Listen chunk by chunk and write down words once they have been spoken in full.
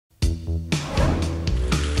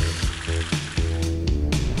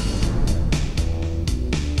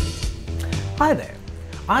Hi there,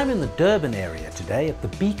 I'm in the Durban area today at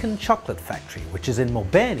the Beacon Chocolate Factory, which is in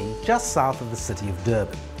Mulbeni, just south of the city of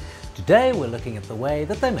Durban. Today we're looking at the way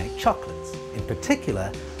that they make chocolates, in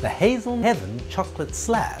particular the Hazel Heaven Chocolate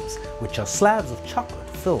Slabs, which are slabs of chocolate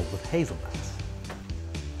filled with hazelnuts.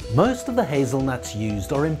 Most of the hazelnuts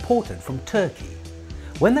used are imported from Turkey.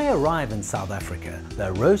 When they arrive in South Africa,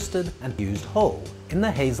 they're roasted and used whole in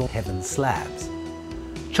the Hazel Heaven slabs.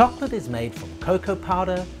 Chocolate is made from cocoa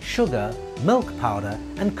powder, sugar, milk powder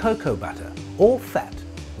and cocoa butter, or fat,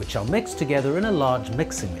 which are mixed together in a large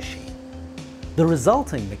mixing machine. The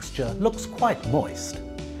resulting mixture looks quite moist.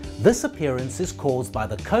 This appearance is caused by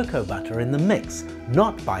the cocoa butter in the mix,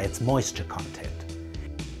 not by its moisture content.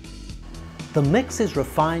 The mix is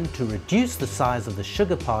refined to reduce the size of the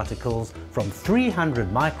sugar particles from 300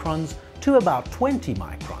 microns to about 20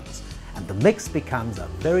 microns, and the mix becomes a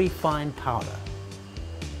very fine powder.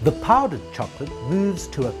 The powdered chocolate moves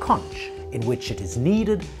to a conch, in which it is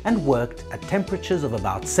kneaded and worked at temperatures of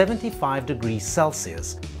about 75 degrees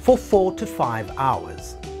Celsius for 4 to 5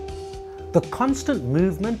 hours. The constant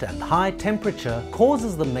movement and high temperature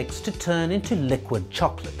causes the mix to turn into liquid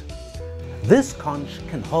chocolate. This conch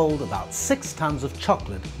can hold about 6 tons of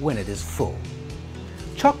chocolate when it is full.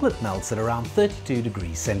 Chocolate melts at around 32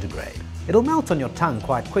 degrees centigrade. It'll melt on your tongue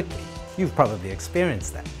quite quickly. You've probably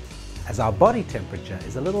experienced that, as our body temperature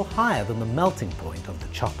is a little higher than the melting point of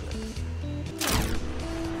the chocolate.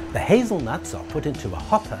 The hazelnuts are put into a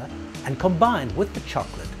hopper and combined with the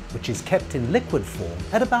chocolate, which is kept in liquid form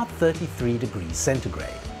at about 33 degrees centigrade.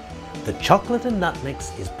 The chocolate and nut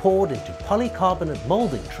mix is poured into polycarbonate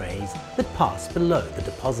molding trays that pass below the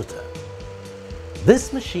depositor.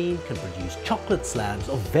 This machine can produce chocolate slabs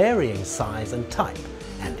of varying size and type,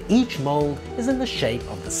 and each mold is in the shape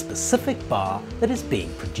of the specific bar that is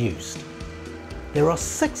being produced. There are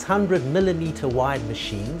 600mm wide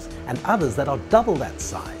machines and others that are double that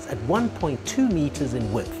size at 1.2 meters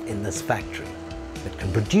in width in this factory that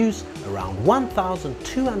can produce around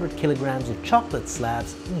 1,200 kilograms of chocolate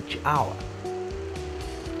slabs each hour.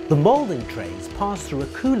 The molding trays pass through a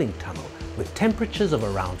cooling tunnel with temperatures of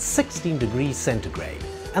around 16 degrees centigrade,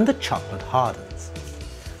 and the chocolate hardens.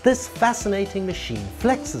 This fascinating machine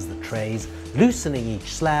flexes the trays, loosening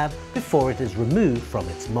each slab before it is removed from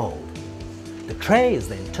its mold. The tray is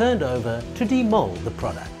then turned over to demold the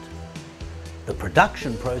product. The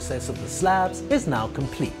production process of the slabs is now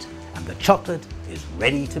complete, and the chocolate is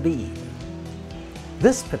ready to be eaten.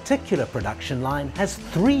 This particular production line has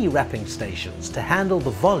 3 wrapping stations to handle the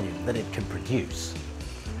volume that it can produce.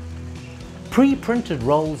 Pre-printed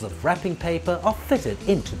rolls of wrapping paper are fitted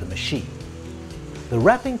into the machine. The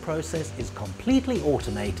wrapping process is completely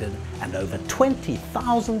automated, and over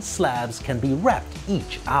 20,000 slabs can be wrapped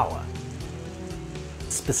each hour.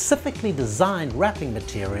 Specifically designed wrapping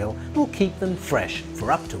material will keep them fresh for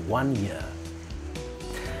up to 1 year.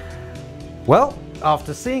 Well,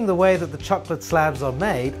 after seeing the way that the chocolate slabs are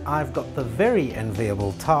made, I've got the very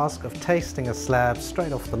enviable task of tasting a slab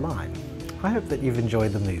straight off the line. I hope that you've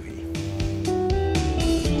enjoyed the movie.